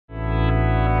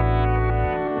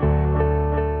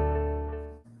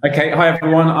Okay, hi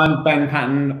everyone. I'm Ben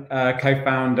Patton,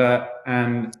 co-founder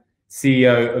and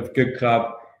CEO of Good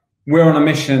Club. We're on a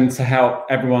mission to help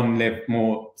everyone live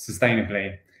more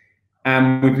sustainably.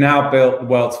 And we've now built the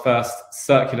world's first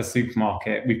circular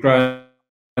supermarket. We've grown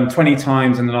 20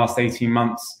 times in the last 18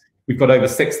 months. We've got over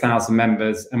 6,000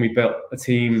 members, and we built a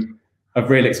team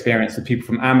of real experience with people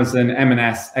from Amazon,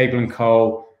 M&S, Abel &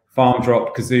 Cole,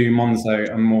 FarmDrop, Cazoo,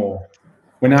 Monzo, and more.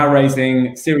 We're now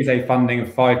raising Series A funding of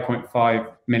 5.5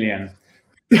 million.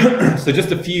 So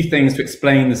just a few things to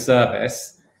explain the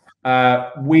service.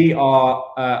 We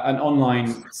are an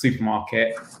online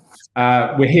supermarket.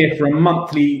 We're here for a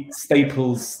monthly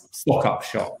staples stock-up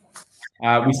shop.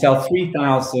 We sell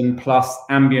 3,000 plus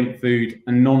ambient food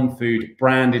and non-food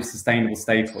branded sustainable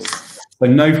staples. So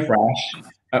no fresh,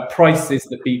 at prices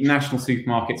that beat national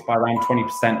supermarkets by around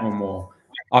 20% or more.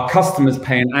 Our customers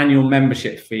pay an annual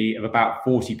membership fee of about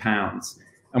 £40.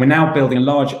 And we're now building a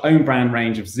large own brand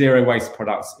range of zero waste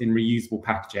products in reusable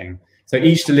packaging. So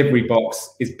each delivery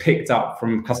box is picked up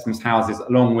from customers' houses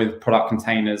along with product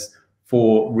containers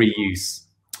for reuse.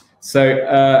 So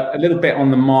a little bit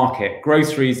on the market.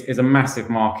 Groceries is a massive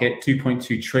market,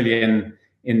 2.2 trillion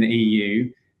in the EU,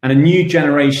 and a new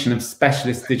generation of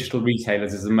specialist digital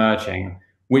retailers is emerging,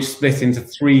 which split into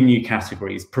 3 new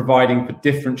categories, providing for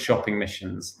different shopping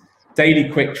missions. Daily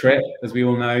quick trip, as we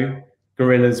all know,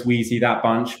 Gorillas, Wheezy, that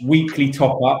bunch, weekly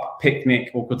top up,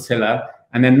 Picnic or Cotilla,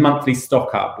 and then monthly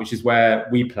stock up, which is where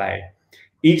we play.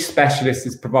 Each specialist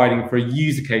is providing for a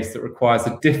user case that requires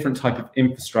a different type of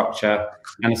infrastructure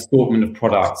and assortment of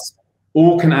products.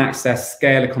 All can access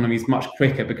scale economies much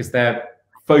quicker because they're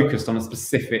focused on a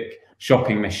specific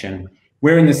shopping mission.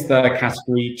 We're in this third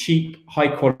category, cheap, high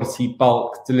quality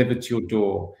bulk delivered to your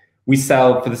door. We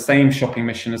sell for the same shopping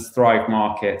mission as Thrive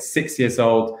Market, 6 years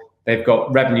old. They've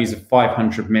got revenues of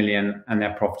 500 million and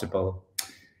they're profitable.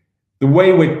 The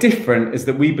way we're different is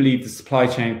that we believe the supply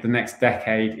chain for the next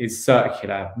decade is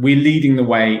circular. We're leading the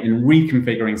way in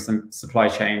reconfiguring some supply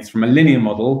chains from a linear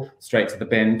model straight to the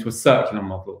bin to a circular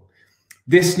model.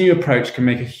 This new approach can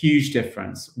make a huge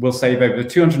difference. We'll save over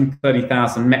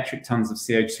 230,000 metric tons of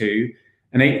CO2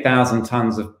 and 8,000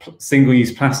 tons of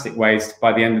single-use plastic waste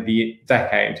by the end of the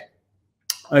decade.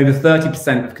 Over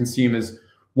 30% of consumers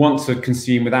want to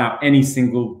consume without any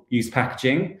single-use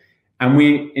packaging, and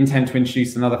we intend to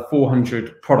introduce another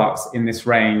 400 products in this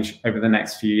range over the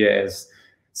next few years.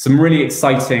 Some really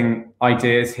exciting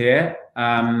ideas here.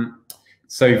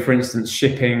 So for instance,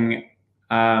 shipping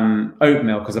oat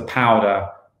milk as a powder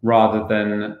rather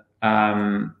than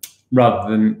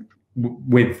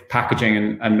with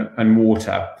packaging and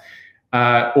water,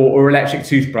 or electric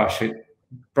toothbrush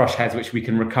brush heads, which we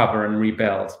can recover and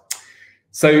rebuild.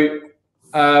 So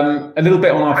a little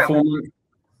bit on our form.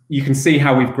 You can see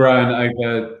how we've grown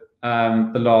over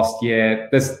the last year.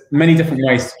 There's many different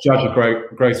ways to judge a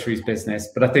groceries business,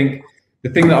 but I think the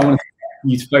thing that I wanted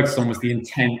you to focus on was the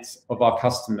intent of our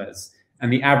customers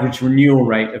and the average renewal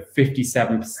rate of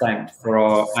 57% for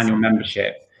our annual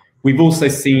membership. We've also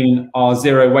seen our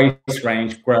zero waste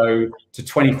range grow to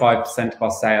 25% of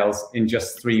our sales in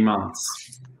just 3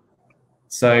 months.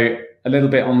 So a little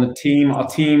bit on the team. Our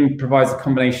team provides a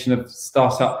combination of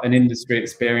startup and industry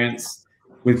experience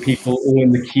with people all in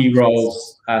the key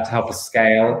roles to help us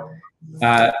scale.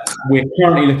 We're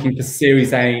currently looking for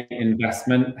Series A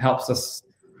investment, helps us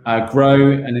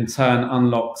grow and in turn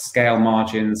unlock scale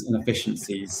margins and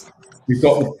efficiencies. We've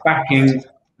got the backing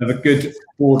of a good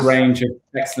broad range of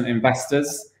excellent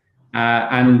investors,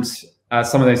 and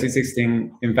some of those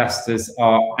existing investors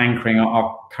are anchoring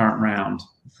our current round.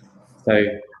 So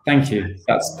thank you.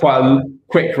 That's quite a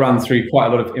quick run through quite a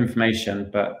lot of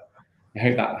information, but I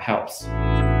hope that helps.